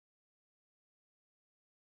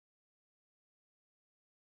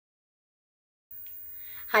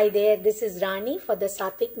Hi there, this is Rani for the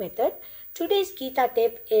Sattvic method. Today's Gita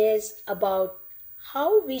tip is about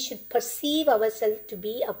how we should perceive ourselves to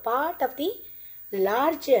be a part of the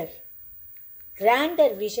larger,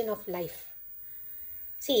 grander vision of life.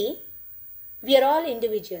 See, we are all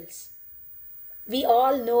individuals. We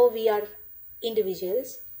all know we are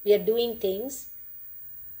individuals. We are doing things,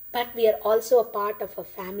 but we are also a part of a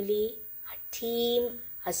family, a team,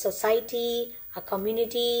 a society, a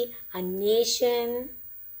community, a nation.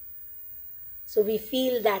 So we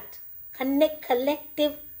feel that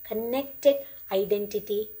collective, connected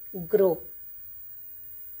identity grow.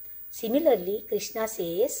 Similarly, Krishna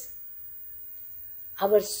says,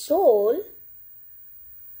 our soul,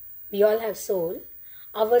 we all have soul,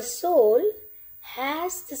 our soul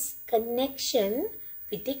has this connection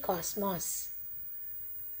with the cosmos.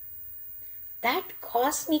 That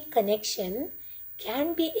cosmic connection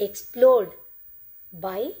can be explored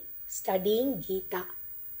by studying Gita.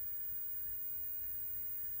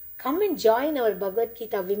 Come and join our Bhagavad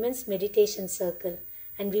Gita Women's Meditation Circle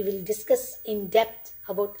and we will discuss in depth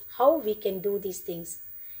about how we can do these things.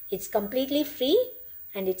 It's completely free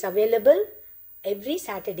and it's available every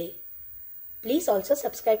Saturday. Please also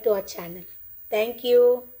subscribe to our channel. Thank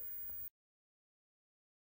you.